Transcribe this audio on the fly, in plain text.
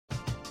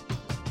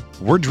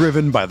We're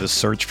driven by the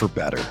search for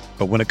better.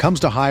 But when it comes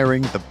to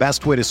hiring, the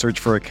best way to search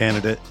for a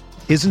candidate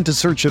isn't to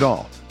search at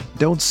all.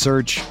 Don't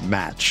search,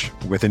 match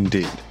with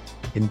Indeed.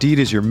 Indeed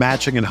is your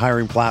matching and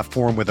hiring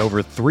platform with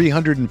over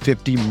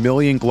 350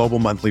 million global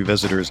monthly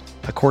visitors,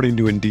 according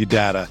to Indeed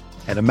data,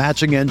 and a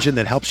matching engine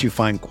that helps you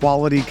find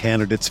quality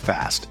candidates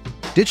fast.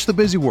 Ditch the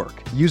busy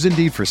work. Use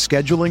Indeed for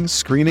scheduling,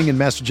 screening, and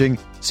messaging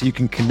so you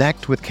can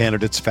connect with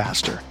candidates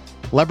faster.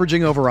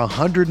 Leveraging over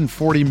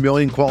 140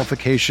 million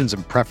qualifications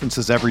and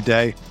preferences every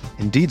day,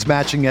 Indeed's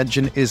matching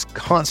engine is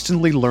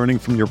constantly learning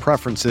from your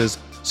preferences,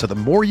 so the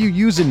more you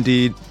use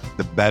Indeed,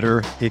 the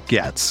better it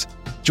gets.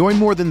 Join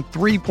more than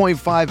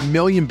 3.5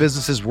 million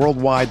businesses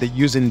worldwide that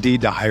use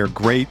Indeed to hire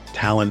great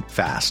talent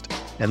fast.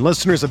 And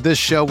listeners of this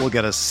show will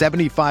get a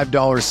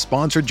 $75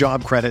 sponsored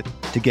job credit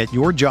to get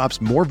your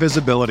jobs more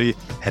visibility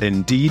at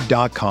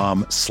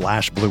Indeed.com/Blue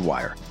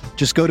Wire.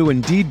 Just go to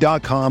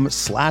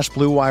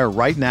Indeed.com/Blue Wire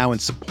right now and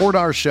support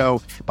our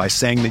show by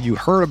saying that you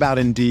heard about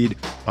Indeed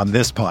on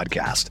this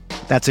podcast.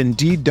 That's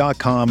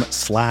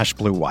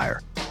Indeed.com/Blue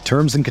Wire.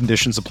 Terms and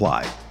conditions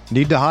apply.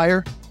 Need to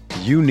hire?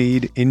 You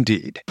need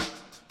Indeed.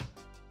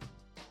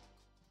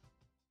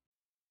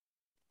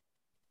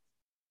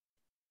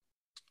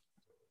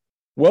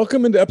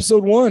 Welcome into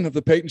episode 1 of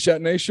the Peyton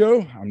Chatney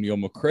Show. I'm Neil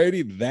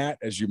McCready. That,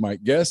 as you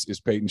might guess,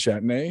 is Peyton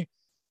Chatney.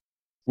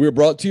 We are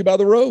brought to you by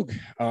The Rogue.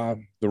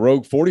 The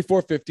Rogue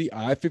 4450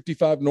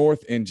 I-55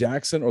 North in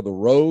Jackson, or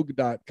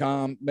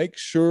therogue.com. Make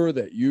sure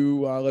that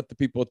you let the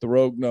people at The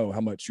Rogue know how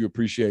much you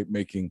appreciate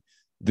making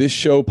this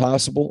show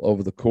possible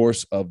over the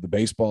course of the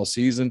baseball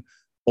season.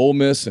 Ole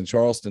Miss and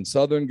Charleston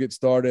Southern get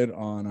started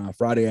on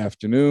Friday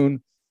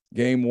afternoon.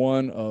 Game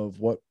 1 of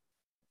what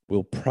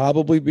will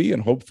probably be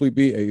and hopefully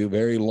be a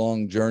very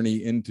long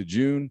journey into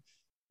June.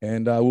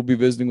 And we'll be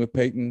visiting with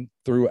Peyton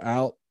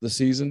throughout the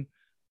season.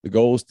 The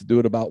goal is to do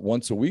it about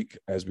once a week,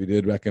 as we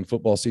did back in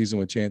football season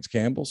with Chance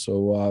Campbell.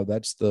 So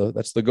that's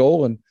the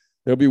goal. And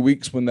there'll be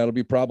weeks when that'll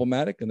be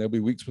problematic, and there'll be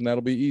weeks when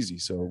that'll be easy.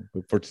 So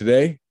but for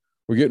today,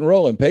 we're getting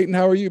rolling. Peyton,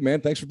 how are you, man?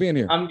 Thanks for being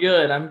here. I'm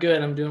good. I'm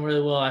doing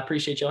really well. I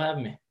appreciate y'all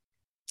having me.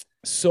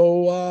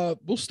 So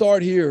we'll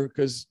start here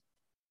because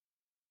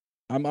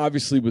I'm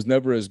obviously was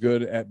never as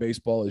good at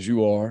baseball as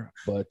you are,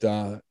 but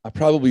I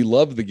probably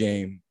love the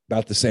game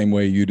about the same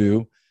way you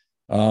do.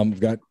 I've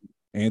got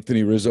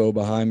Anthony Rizzo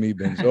behind me,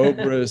 Ben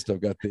Zobrist.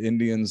 I've got the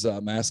Indians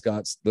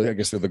mascots. I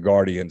guess they're the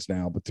Guardians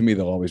now, but to me,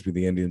 they'll always be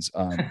the Indians.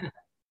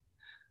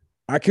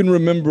 I can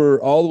remember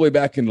all the way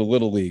back into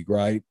Little League,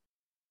 right?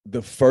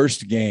 The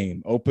first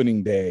game,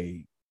 opening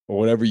day, or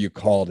whatever you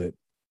called it.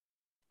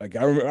 Like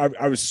I remember,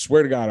 I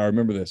swear to God, I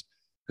remember this.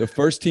 The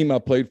first team I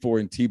played for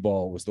in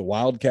T-ball was the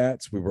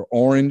Wildcats. We were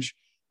orange.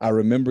 I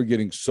remember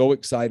getting so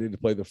excited to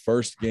play the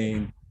first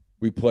game.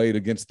 We played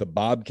against the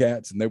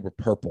Bobcats, and they were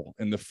purple.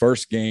 In the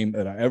first game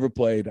that I ever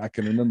played, I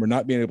can remember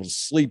not being able to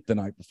sleep the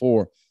night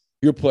before.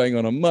 You're playing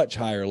on a much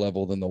higher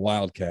level than the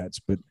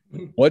Wildcats. But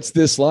what's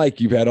this like?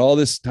 You've had all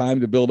this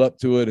time to build up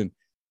to it, and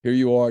here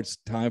you are. It's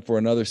time for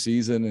another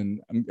season,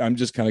 and I'm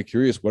just kind of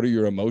curious, what are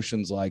your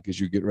emotions like as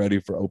you get ready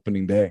for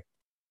opening day?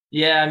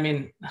 Yeah, I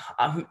mean,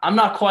 I'm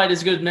not quite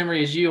as good at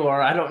memory as you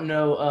are. I don't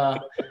know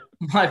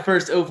my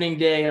first opening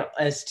day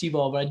as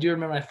T-ball, but I do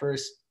remember my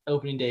first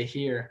opening day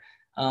here.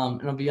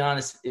 And I'll be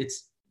honest,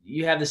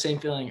 you have the same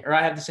feeling, or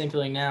I have the same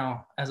feeling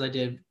now as I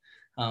did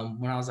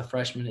when I was a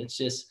freshman. It's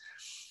just,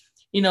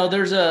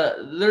 there's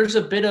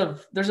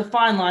a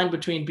fine line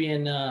between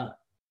being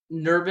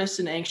nervous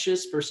and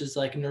anxious versus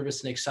like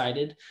nervous and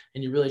excited,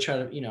 and you really try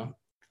to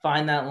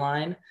find that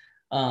line.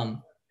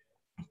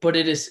 But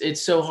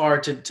it's so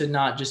hard to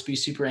not just be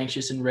super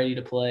anxious and ready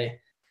to play.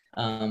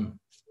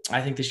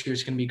 I think this year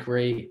is going to be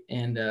great.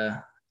 And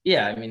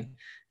yeah, I mean,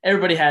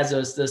 everybody has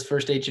those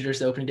first day jitters,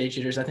 the opening day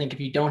jitters. I think if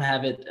you don't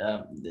have it,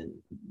 then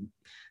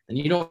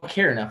you don't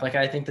care enough. Like,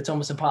 I think that's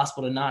almost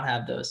impossible to not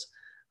have those.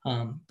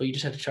 But you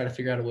just have to try to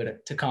figure out a way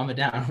to calm it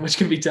down, which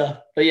can be tough.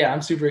 But yeah,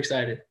 I'm super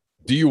excited.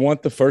 Do you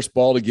want the first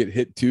ball to get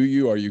hit to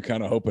you? Or are you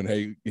kind of hoping,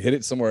 hey, hit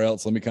it somewhere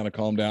else? Let me kind of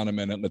calm down a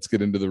minute. Let's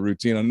get into the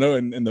routine. I know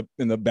in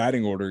the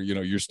batting order,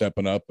 you're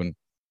stepping up and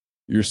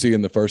you're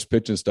seeing the first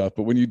pitch and stuff.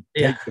 But when you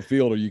take the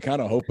field, are you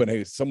kind of hoping,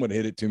 hey, someone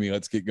hit it to me?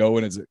 Let's get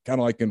going. Is it kind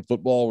of like in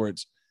football where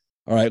it's,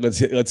 all right, let's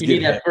get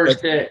that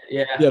first hit.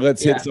 Yeah. Yeah.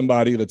 Let's hit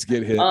somebody. Let's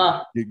get hit.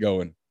 Get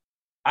going.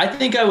 I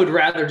think I would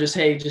rather just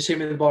hit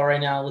me the ball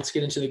right now. Let's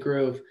get into the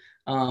groove.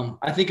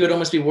 I think it would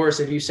almost be worse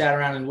if you sat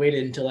around and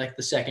waited until like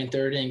the second,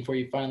 third inning before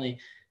you finally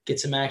get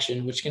some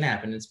action, which can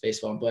happen. It's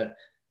baseball. But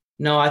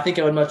no, I think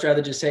I would much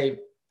rather just say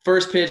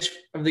first pitch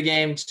of the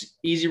game,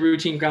 easy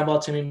routine, ground ball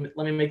to me.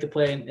 Let me make the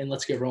play and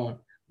let's get rolling.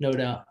 No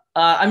doubt.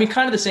 I mean,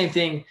 kind of the same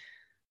thing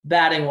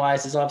batting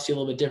wise is obviously a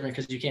little bit different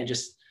because you can't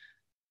just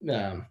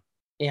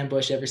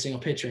ambush every single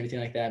pitch or anything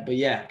like that. But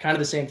yeah, kind of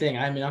the same thing.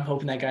 I mean, I'm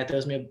hoping that guy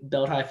throws me a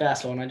belt high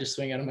fastball and I just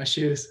swing out of my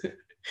shoes.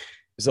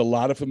 There's a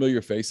lot of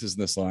familiar faces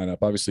in this lineup.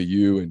 Obviously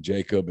you and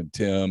Jacob and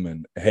Tim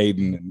and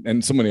Hayden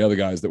and so many other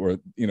guys that were,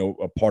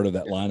 a part of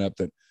that lineup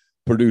that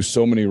produced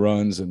so many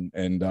runs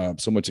and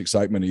so much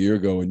excitement a year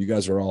ago. And you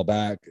guys are all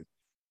back.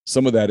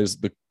 some of that is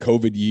the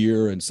COVID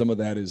year, and some of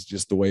that is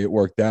just the way it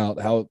worked out.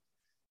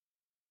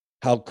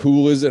 How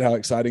cool is it? How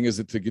exciting is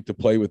it to get to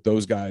play with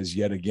those guys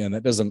yet again?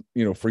 That doesn't,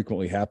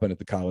 frequently happen at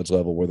the college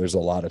level where there's a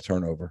lot of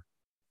turnover.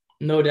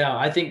 No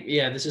doubt. I think,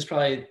 this is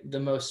probably the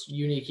most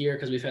unique year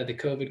because we've had the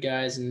COVID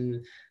guys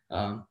and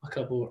a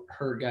couple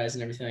hurt guys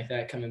and everything like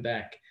that coming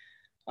back.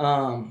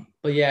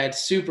 But yeah,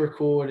 it's super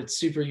cool. And it's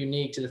super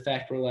unique to the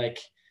fact we're like,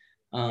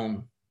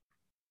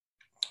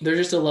 there's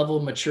just a level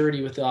of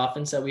maturity with the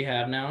offense that we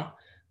have now.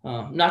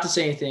 Not to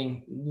say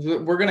anything,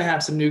 we're going to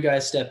have some new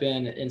guys step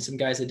in, and some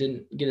guys that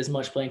didn't get as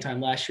much playing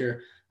time last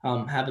year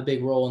have a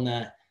big role in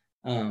that.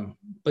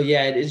 But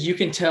yeah, as you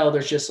can tell,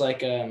 there's just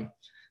like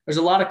there's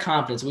a lot of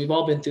confidence. We've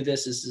all been through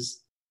this. This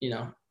is,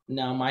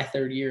 now my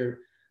third year,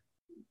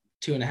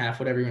 2.5,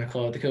 whatever you want to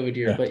call it, the COVID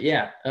year. Yeah. But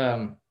yeah,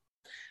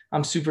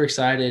 I'm super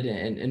excited,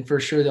 and for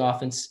sure the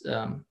offense,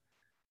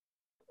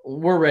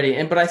 we're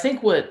ready. But I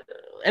think what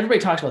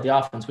everybody talks about the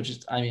offense, which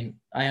is, I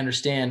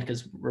understand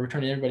because we're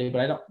returning everybody,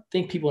 but I don't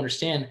think people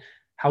understand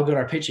how good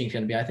our pitching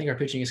can be. I think our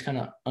pitching is kind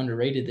of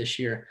underrated this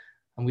year,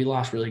 and we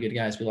lost really good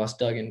guys. We lost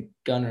Doug and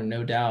Gunnar,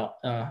 no doubt,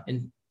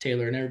 and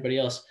Taylor and everybody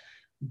else.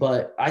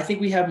 But I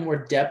think we have more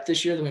depth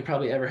this year than we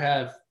probably ever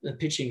have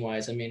pitching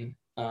wise. We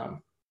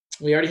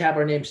already have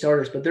our named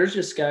starters, but there's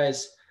just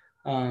guys,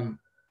 we're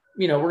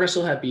going to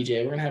still have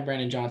BJ. We're going to have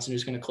Brandon Johnson,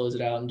 who's going to close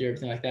it out and do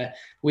everything like that.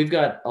 We've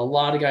got a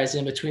lot of guys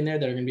in between there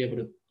that are going to be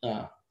able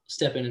to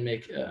step in and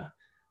make a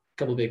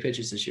couple big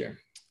pitches this year.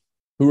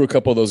 Who are a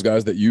couple of those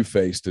guys that you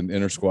faced in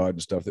inter squad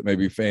and stuff that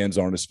maybe fans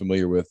aren't as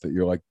familiar with, that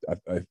you're like,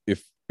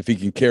 if he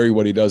can carry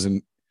what he does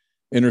in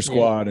inter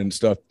squad and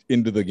stuff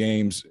into the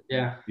games,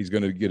 he's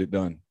going to get it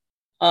done?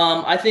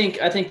 I think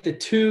the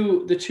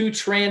two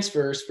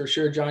transfers for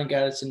sure, John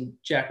Gaddis and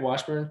Jack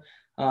Washburn.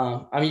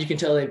 You can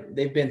tell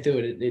they've been through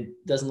it.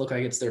 It doesn't look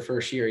like it's their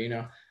first year,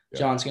 Yeah.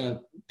 John's going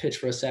to pitch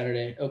for us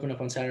Saturday, open up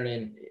on Saturday.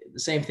 And the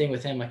same thing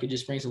with him. Like, it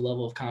just brings a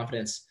level of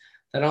confidence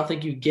that I don't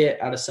think you get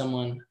out of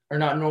someone, or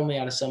not normally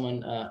out of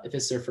someone, if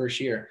it's their first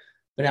year.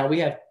 But now we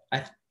have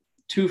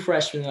two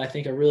freshmen that I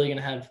think are really going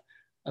to have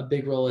a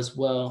big role as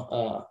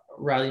well.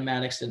 Riley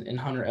Maddox and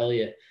Hunter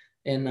Elliott.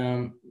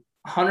 And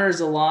Hunter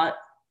is a lot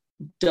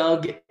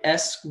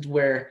Doug-esque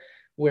where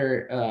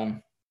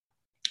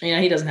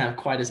he doesn't have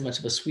quite as much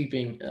of a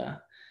sweeping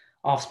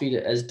off speed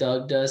as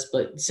Doug does,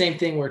 but same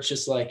thing where it's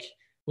just like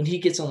when he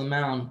gets on the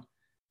mound,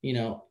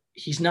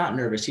 he's not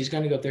nervous. He's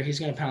going to go up there. He's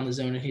going to pound the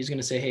zone, and he's going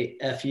to say, "Hey,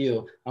 F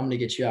you, I'm going to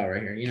get you out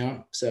right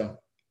here." So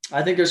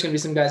I think there's going to be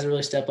some guys that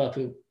really step up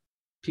who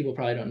people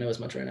probably don't know as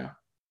much right now.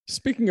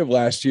 Speaking of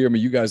last year,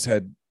 you guys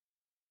had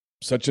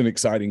such an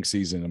exciting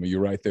season.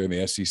 You're right there in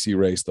the SEC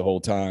race the whole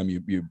time.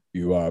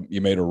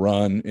 You made a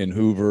run in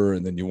Hoover,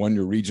 and then you won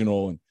your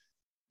regional, and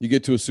you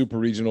get to a super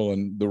regional,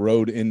 and the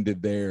road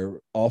ended there,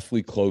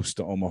 awfully close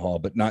to Omaha,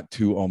 but not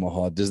to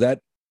Omaha. Does that,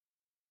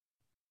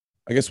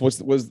 I guess,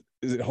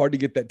 is it hard to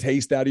get that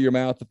taste out of your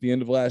mouth at the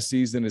end of last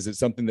season? Is it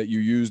something that you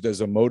used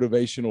as a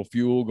motivational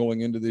fuel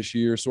going into this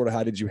year? Sort of,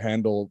 how did you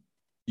handle,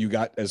 you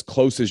got as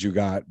close as you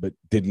got, but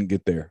didn't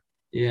get there?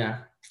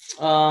 Yeah.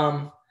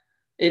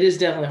 It is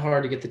definitely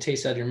hard to get the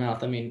taste out of your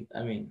mouth.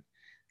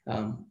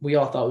 We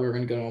all thought we were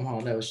going to go to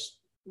Omaha. That was,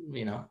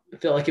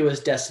 it felt like it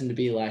was destined to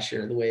be last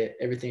year, the way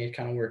everything had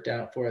kind of worked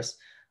out for us.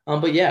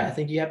 But yeah, I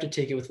think you have to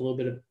take it with a little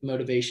bit of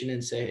motivation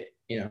and say,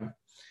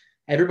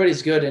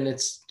 everybody's good. And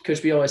it's,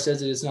 Coach B always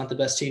says it's not the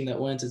best team that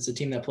wins. It's the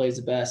team that plays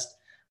the best.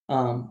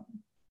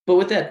 But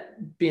with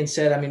that being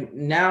said,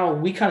 now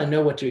we kind of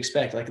know what to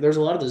expect. Like, there's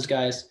a lot of those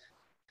guys,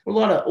 a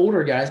lot of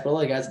older guys, but a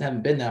lot of guys that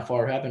haven't been that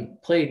far,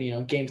 haven't played,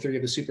 game 3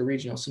 of the super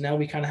regional. So now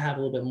we kind of have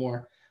a little bit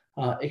more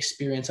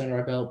experience under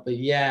our belt. But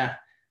yeah,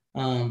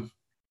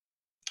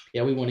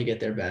 we want to get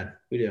there bad.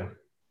 We do.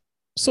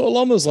 So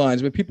along those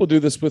lines, people do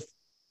this with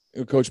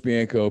Coach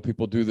Bianco.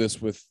 People do this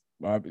with,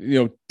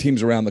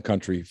 teams around the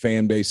country.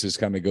 Fan bases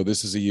kind of go,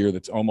 this is a year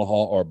that's Omaha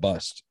or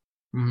bust.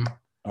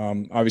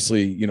 Mm-hmm.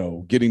 Obviously,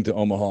 getting to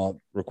Omaha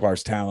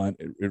requires talent.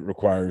 It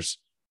requires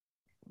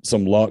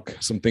some luck,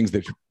 some things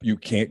that you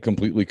can't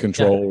completely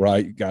control,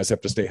 right? You guys have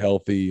to stay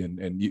healthy,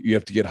 and you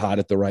have to get hot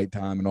at the right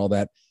time and all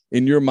that.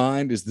 In your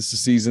mind, is this a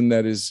season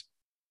that is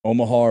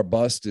Omaha or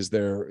bust? Is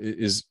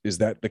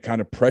that the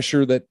kind of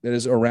pressure that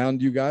is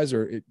around you guys,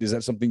 or is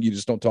that something you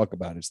just don't talk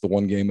about? It's the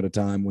one game at a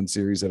time, one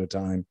series at a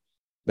time,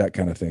 that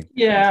kind of thing.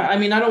 Yeah. I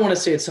don't want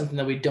to say it's something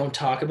that we don't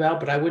talk about,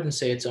 but I wouldn't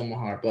say it's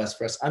Omaha or bust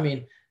for us.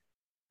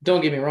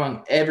 Don't get me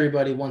wrong.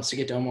 Everybody wants to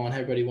get to Omaha and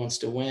everybody wants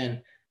to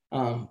win.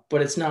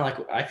 But it's not like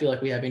I feel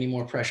like we have any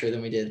more pressure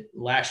than we did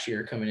last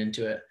year coming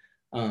into it.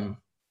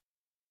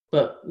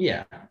 But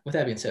yeah, with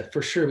that being said,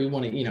 for sure we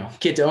want to,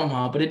 get to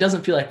Omaha, but it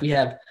doesn't feel like we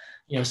have,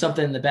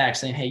 something in the back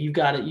saying, hey, you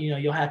got it,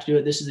 you'll have to do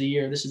it. This is the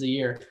year. This is the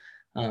year.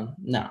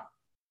 No,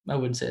 I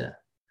wouldn't say that.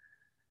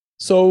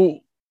 So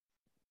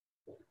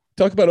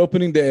talk about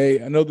opening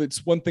day. I know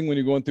that's one thing when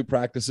you're going through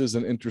practices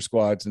and inter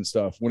squads and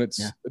stuff, when it's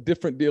a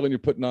different deal and you're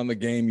putting on the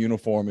game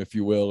uniform, if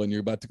you will, and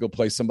you're about to go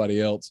play somebody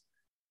else.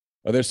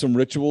 Are there some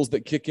rituals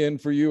that kick in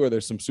for you? Are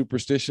there some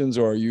superstitions,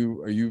 or are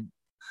you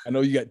I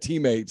know you got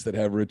teammates that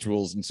have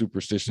rituals and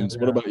superstitions.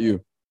 What about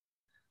you?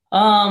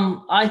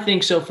 I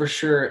think so for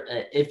sure.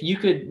 If you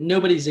could,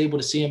 nobody's able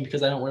to see them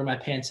because I don't wear my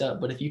pants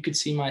up, but if you could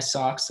see my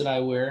socks that I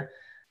wear,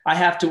 I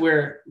have to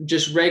wear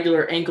just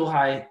regular ankle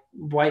high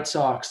white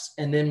socks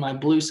and then my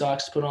blue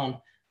socks to put on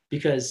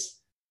because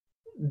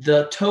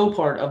the toe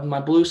part of my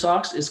blue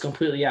socks is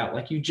completely out.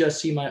 Like you just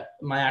see my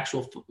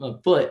actual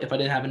foot if I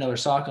didn't have another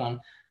sock on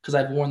because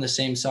I've worn the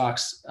same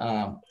socks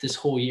this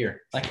whole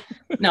year. Like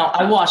now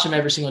I wash them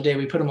every single day.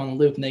 We put them on the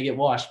loop and they get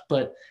washed,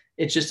 but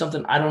it's just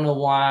something, I don't know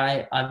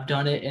why I've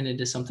done it. And it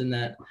is something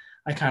that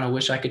I kind of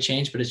wish I could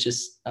change, but it's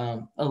just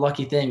a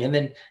lucky thing. And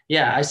then,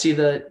 yeah, I see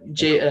the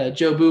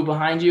Joe Boo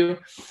behind you.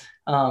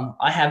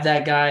 I have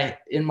that guy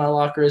in my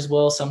locker as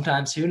well.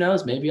 Sometimes, who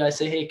knows, maybe I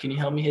say, hey, can you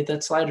help me hit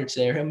that slider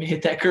today or help me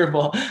hit that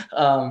curveball?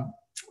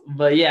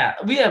 But yeah,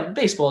 we have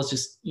baseball is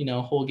just,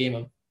 a whole game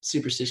of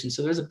superstition.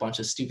 So there's a bunch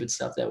of stupid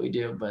stuff that we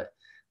do, but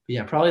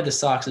yeah, probably the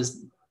socks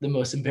is the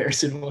most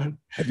embarrassing one.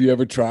 Have you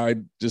ever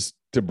tried just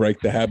to break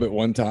the habit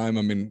one time?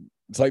 I mean,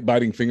 it's like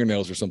biting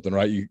fingernails or something,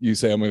 right? You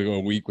say, I'm going to go a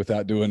week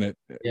without doing it.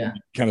 Yeah.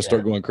 You kind of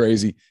start going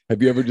crazy.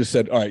 Have you ever just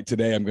said, all right,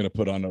 today I'm going to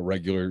put on a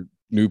regular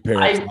new pair?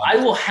 I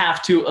will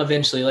have to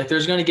eventually. Like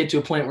there's going to get to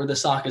a point where the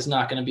sock is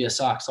not going to be a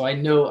sock. So I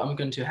know I'm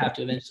going to have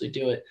to eventually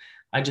do it.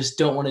 I just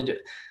don't want to do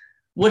it.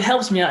 What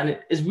helps me out, and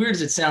as weird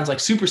as it sounds, like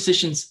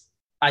superstitions,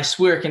 I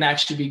swear can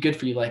actually be good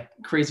for you, like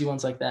crazy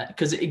ones like that.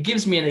 Because it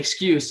gives me an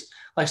excuse.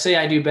 Like say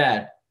I do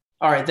bad.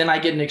 All right, then I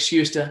get an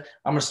excuse to,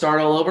 I'm going to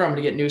start all over. I'm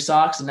going to get new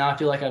socks. And now I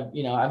feel like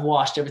I've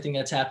washed everything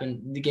that's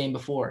happened the game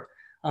before.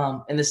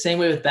 And the same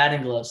way with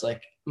batting gloves,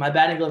 like my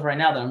batting glove right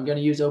now that I'm going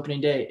to use opening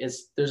day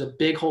there's a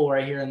big hole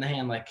right here in the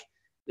hand. Like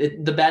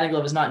the batting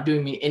glove is not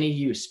doing me any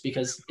use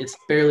because it's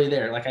barely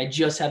there. Like I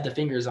just have the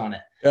fingers on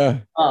it. Yeah.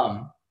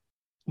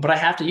 But I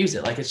have to use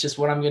it. Like, it's just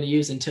what I'm going to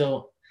use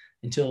until,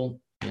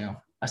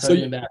 I start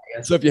doing bad, I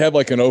guess. So if you have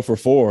like an 0 for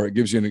 4, it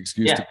gives you an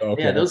excuse to go,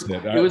 okay, it was the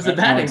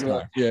batting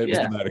glove. Yeah, it was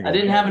the batting glove. I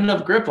didn't have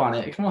enough grip on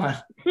it. Come on.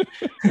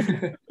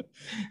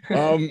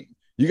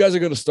 You guys are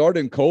going to start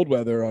in cold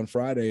weather on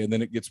Friday and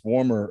then it gets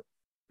warmer.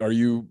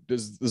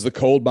 Does the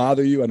cold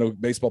bother you? I know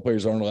baseball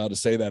players aren't allowed to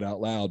say that out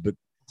loud, but I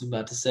was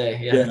about to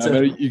say, I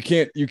mean, you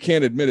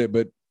can't admit it,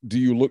 but do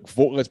you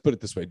let's put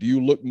it this way. Do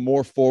you look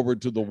more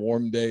forward to the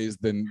warm days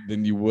than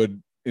you would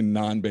in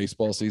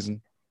non-baseball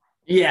season?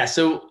 Yeah.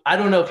 So I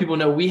don't know if people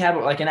know, we have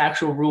like an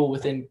actual rule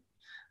within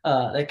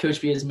that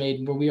Coach B has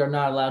made where we are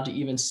not allowed to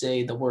even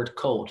say the word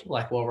cold,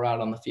 like while we're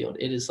out on the field.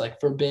 It is like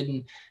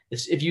forbidden.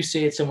 If you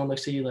say it, someone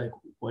looks at you like,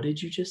 what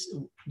did you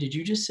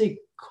just say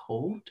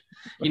cold?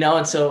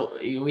 And so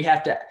we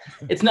have to,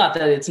 it's not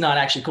that it's not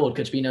actually cold.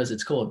 Coach B knows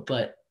it's cold,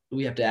 but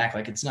we have to act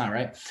like it's not,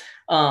 right?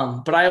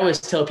 But I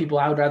always tell people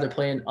I would rather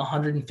play in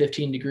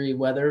 115 degree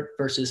weather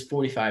versus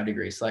 45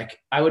 degrees. Like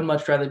I would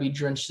much rather be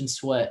drenched in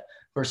sweat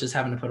versus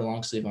having to put a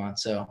long sleeve on.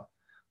 So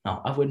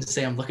no, I wouldn't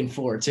say I'm looking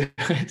forward to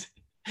it.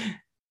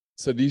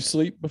 So do you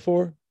sleep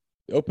before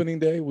opening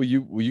day? Will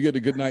you get a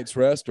good night's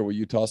rest or will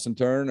you toss and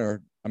turn?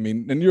 Or, I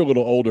mean, and you're a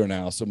little older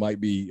now, so it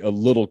might be a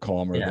little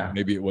calmer than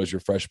maybe it was your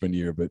freshman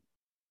year, but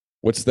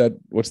what's that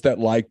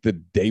like the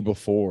day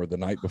before, the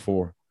night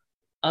before?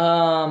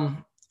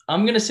 I'm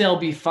going to say I'll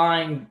be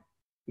fine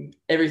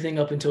everything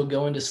up until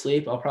going to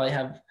sleep. I'll probably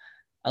have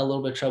a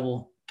little bit of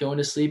trouble going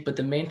to sleep, but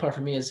the main part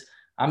for me is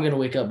I'm going to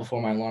wake up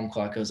before my alarm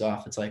clock goes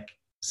off. It's like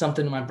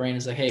something in my brain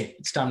is like, hey,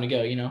 it's time to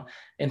go,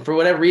 and for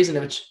whatever reason,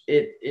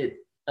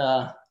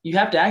 you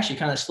have to actually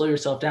kind of slow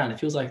yourself down. It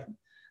feels like,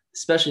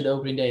 especially the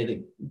opening day,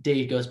 the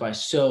day goes by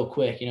so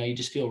quick, you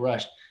just feel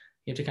rushed.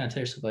 You have to kind of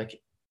tell yourself like,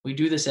 we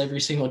do this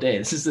every single day.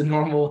 This is the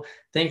normal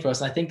thing for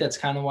us. And I think that's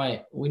kind of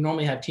why we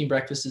normally have team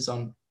breakfasts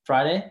on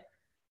Friday.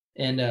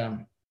 And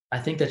I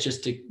think that's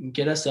just to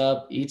get us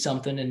up, eat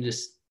something, and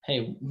just,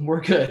 hey,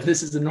 we're good.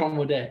 This is a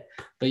normal day.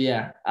 But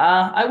yeah,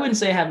 I wouldn't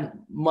say I have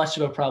much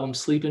of a problem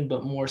sleeping,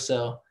 but more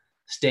so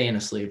staying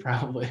asleep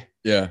probably.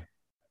 Yeah.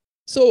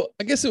 So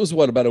I guess it was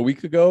about a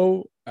week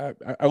ago.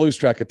 I lose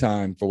track of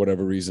time for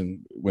whatever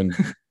reason when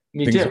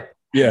Me too.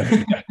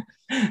 Yeah.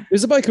 It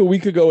was about a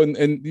week ago,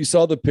 and you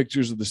saw the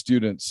pictures of the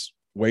students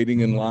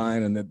waiting in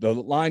line, and the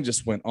line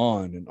just went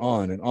on and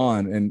on and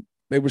on, and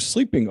they were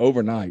sleeping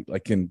overnight,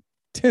 like in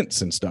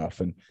tents and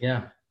stuff.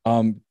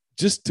 And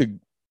just to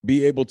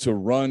be able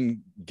to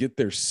get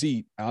their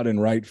seat out in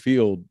right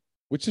field,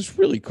 which is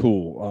really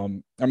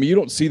cool. I mean, you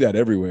don't see that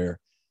everywhere.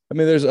 I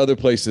mean, there's other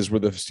places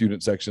where the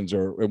student sections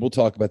are, and we'll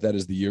talk about that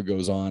as the year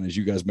goes on, as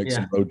you guys make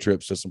some road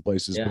trips to some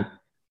places. Yeah.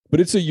 But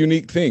it's a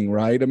unique thing,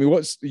 right? I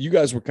mean, you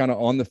guys were kind of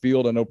on the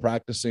field, I know,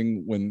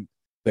 practicing when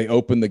they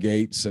opened the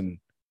gates, and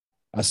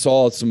I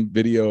saw some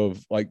video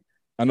of, like,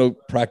 I know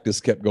practice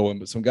kept going,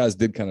 but some guys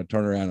did kind of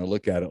turn around and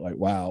look at it like,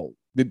 wow.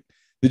 Did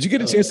you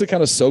get a chance to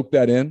kind of soak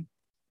that in?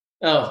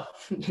 Oh,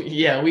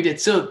 yeah, we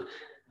did. So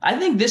I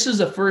think this is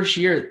the first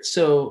year.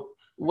 So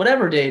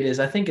whatever day it is,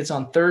 I think it's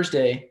on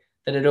Thursday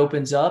that it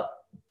opens up.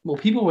 Well,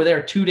 people were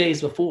there 2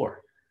 days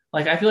before.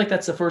 Like, I feel like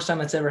that's the first time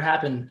that's ever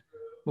happened.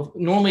 Well,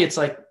 normally it's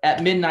like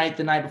at midnight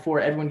the night before,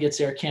 everyone gets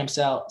there, camps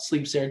out,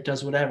 sleeps there,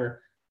 does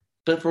whatever.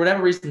 But for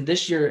whatever reason,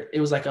 this year,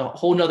 it was like a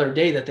whole nother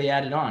day that they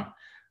added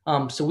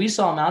on. So we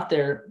saw him out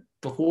there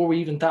before we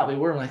even thought we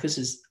were. Like, this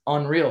is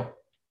unreal.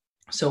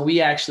 So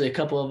we actually, a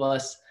couple of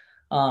us,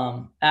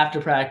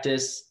 after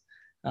practice,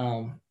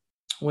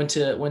 went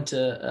to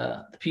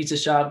the pizza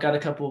shop, got a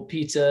couple of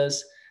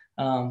pizzas,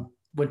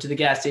 went to the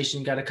gas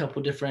station, got a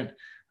couple different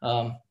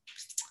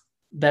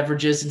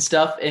beverages and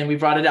stuff, and we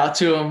brought it out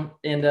to them.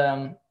 And,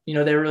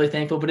 they were really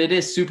thankful. But it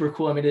is super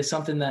cool. I mean, it's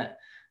something that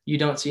you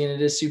don't see, and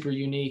it is super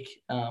unique.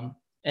 And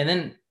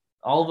then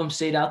all of them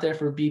stayed out there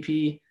for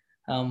BP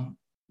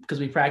because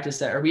we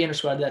practiced that, or we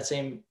inter-squad that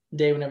same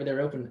day whenever they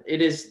were open.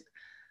 It is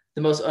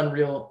the most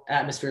unreal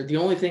atmosphere. The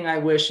only thing I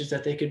wish is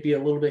that they could be a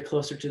little bit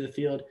closer to the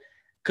field,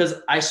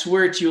 because I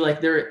swear to you,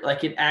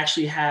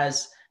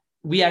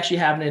 we actually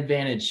have an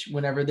advantage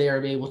whenever they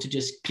are able to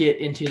just get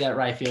into that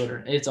right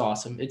fielder. It's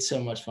awesome. It's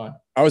so much fun.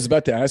 I was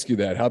about to ask you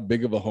that. How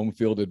big of a home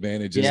field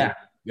advantage is it?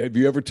 Have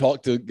you ever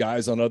talked to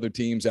guys on other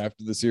teams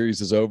after the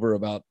series is over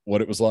about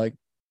what it was like?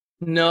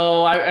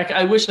 No,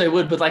 I wish I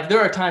would, but like there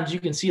are times you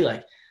can see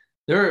like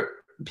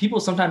people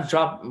sometimes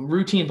drop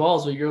routine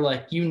balls where you're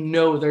like,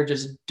 they're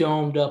just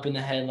domed up in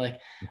the head. Like,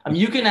 I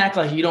mean, you can act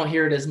like you don't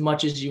hear it as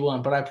much as you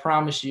want, but I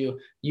promise you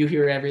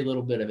hear every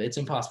little bit of it. It's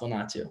impossible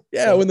not to.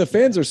 Yeah. So, when the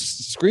fans are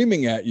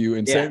screaming at you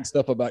and saying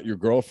stuff about your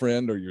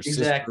girlfriend or your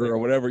sister or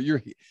whatever,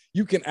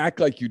 you can act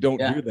like you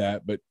don't hear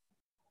that, but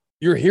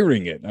you're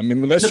hearing it. I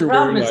mean, unless the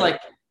problem is like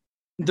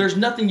there's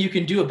nothing you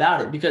can do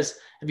about it, because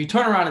if you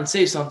turn around and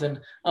say something,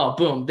 oh,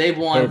 boom, they've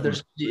won.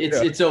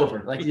 It's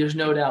over. Like, there's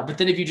no doubt. But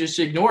then if you just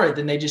ignore it,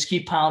 then they just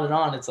keep piling it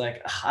on. It's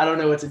like, I don't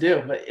know what to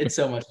do, but it's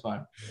so much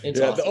fun. It's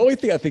awesome. The only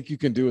thing I think you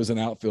can do as an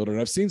outfielder, and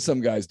I've seen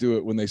some guys do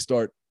it when they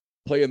start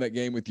playing that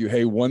game with you.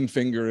 Hey, one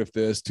finger if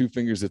this, two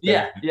fingers if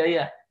that.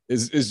 Yeah.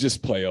 Is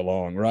just play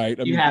along, right?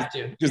 You have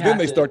to. Because then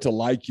they start to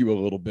like you a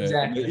little bit.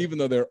 Exactly. Even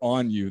though they're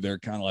on you, they're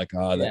kind of like,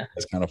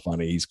 that's kind of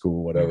funny. He's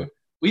cool, whatever.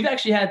 We've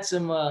actually had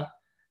some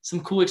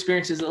cool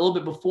experiences a little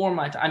bit before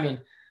my time. I mean,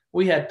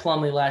 we had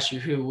Plumlee last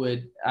year who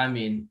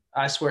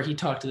I swear he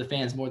talked to the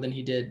fans more than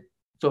he did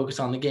focus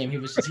on the game. He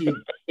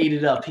ate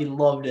it up. He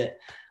loved it.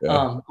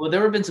 Yeah. Well,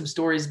 there have been some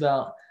stories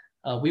about,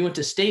 we went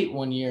to state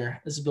one year.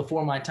 This is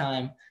before my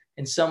time.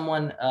 And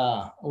someone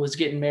was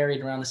getting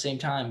married around the same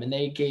time, and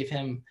they gave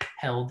him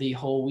hell the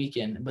whole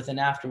weekend. But then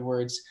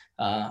afterwards,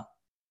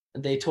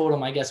 they told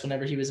him, I guess,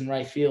 whenever he was in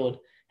right field,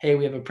 hey,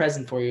 we have a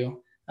present for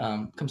you.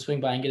 Come swing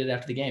by and get it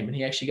after the game. And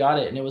he actually got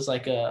it. And it was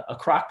like a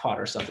crock pot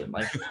or something.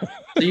 Like,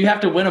 so you have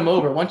to win them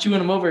over. Once you win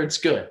them over, it's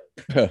good.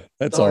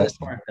 That's awesome.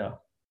 Smart, though.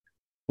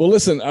 Well,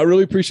 listen, I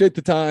really appreciate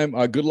the time.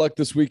 Good luck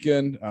this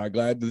weekend.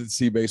 Glad to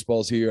see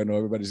baseball's here. I know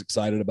everybody's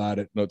excited about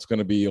it. No, it's going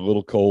to be a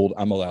little cold.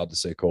 I'm allowed to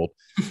say cold.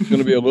 It's going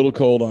to be a little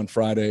cold on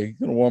Friday.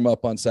 Going to warm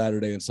up on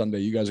Saturday and Sunday.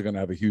 You guys are going to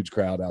have a huge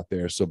crowd out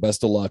there. So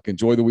best of luck.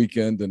 Enjoy the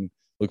weekend, and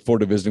look forward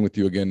to visiting with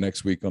you again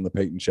next week on the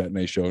Peyton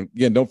Chatney Show.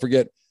 Again, don't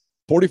forget,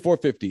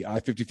 4450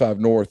 I-55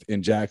 North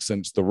in Jackson.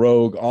 It's the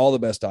Rogue. All the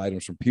best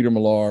items from Peter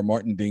Millar,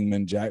 Martin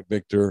Dingman, Jack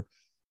Victor,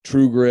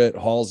 True Grit,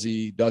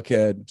 Halsey,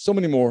 Duckhead, so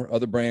many more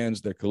other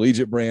brands. Their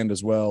collegiate brand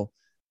as well.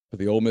 For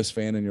the Ole Miss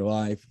fan in your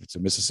life, if it's a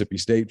Mississippi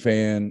State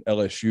fan,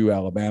 LSU,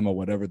 Alabama,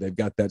 whatever, they've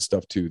got that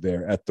stuff too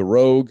there at the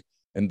Rogue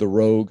and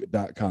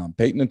therogue.com.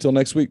 Peyton, until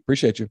next week,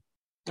 appreciate you.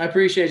 I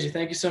appreciate you.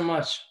 Thank you so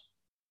much.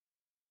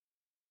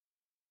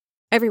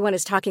 Everyone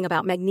is talking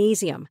about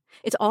magnesium.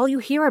 It's all you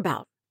hear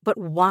about. But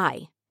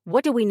why?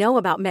 What do we know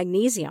about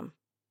magnesium?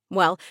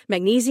 Well,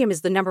 magnesium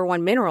is the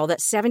 #1 mineral that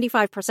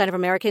 75% of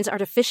Americans are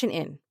deficient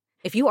in.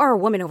 If you are a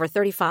woman over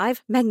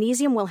 35,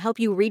 magnesium will help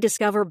you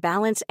rediscover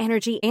balance,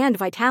 energy, and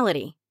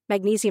vitality.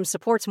 Magnesium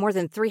supports more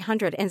than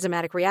 300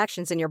 enzymatic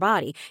reactions in your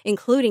body,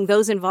 including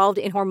those involved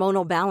in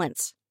hormonal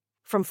balance.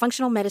 From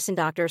functional medicine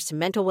doctors to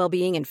mental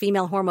well-being and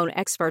female hormone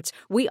experts,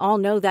 we all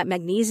know that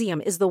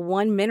magnesium is the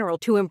one mineral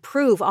to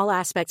improve all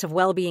aspects of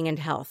well-being and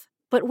health.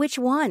 But which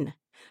one?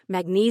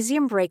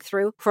 Magnesium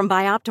Breakthrough from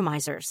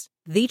Bioptimizers,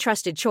 the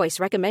trusted choice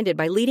recommended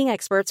by leading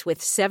experts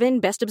with 7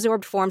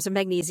 best-absorbed forms of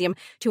magnesium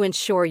to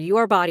ensure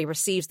your body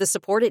receives the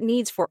support it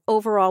needs for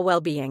overall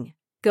well-being.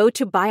 Go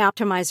to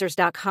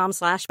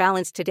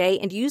bioptimizers.com/balance today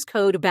and use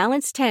code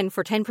BALANCE10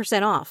 for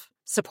 10% off.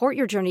 Support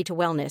your journey to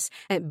wellness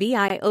at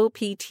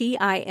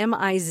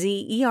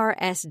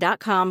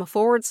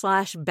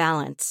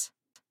bioptimizers.com/balance.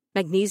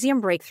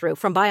 Magnesium Breakthrough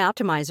from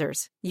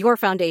Bioptimizers, your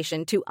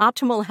foundation to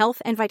optimal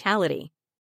health and vitality.